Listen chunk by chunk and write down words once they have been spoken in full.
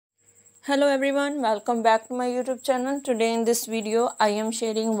Hello everyone, welcome back to my YouTube channel. Today in this video, I am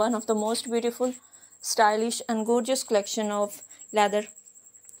sharing one of the most beautiful, stylish and gorgeous collection of leather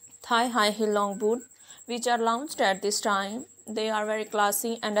thigh high heel long boot which are launched at this time. They are very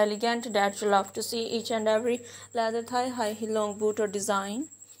classy and elegant that you love to see each and every leather thigh high heel long boot or design.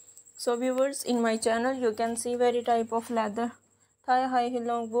 So viewers, in my channel you can see very type of leather thigh high heel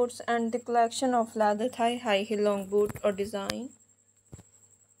long boots and the collection of leather thigh high heel long boot or design.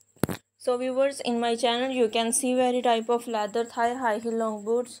 So viewers, in my channel you can see very type of leather thigh high heel long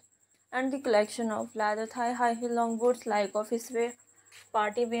boots and the collection of leather thigh high heel long boots like office wear,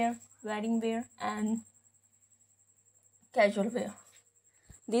 party wear, wedding wear and casual wear.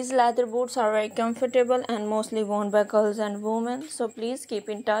 These leather boots are very comfortable and mostly worn by girls and women. So please keep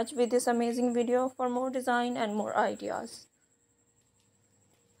in touch with this amazing video for more design and more ideas.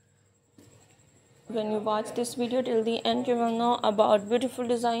 When you watch this video till the end, you will know about beautiful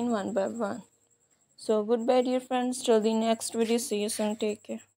design one by one. So goodbye dear friends, till the next video, see you soon, take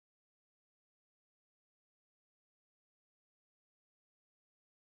care.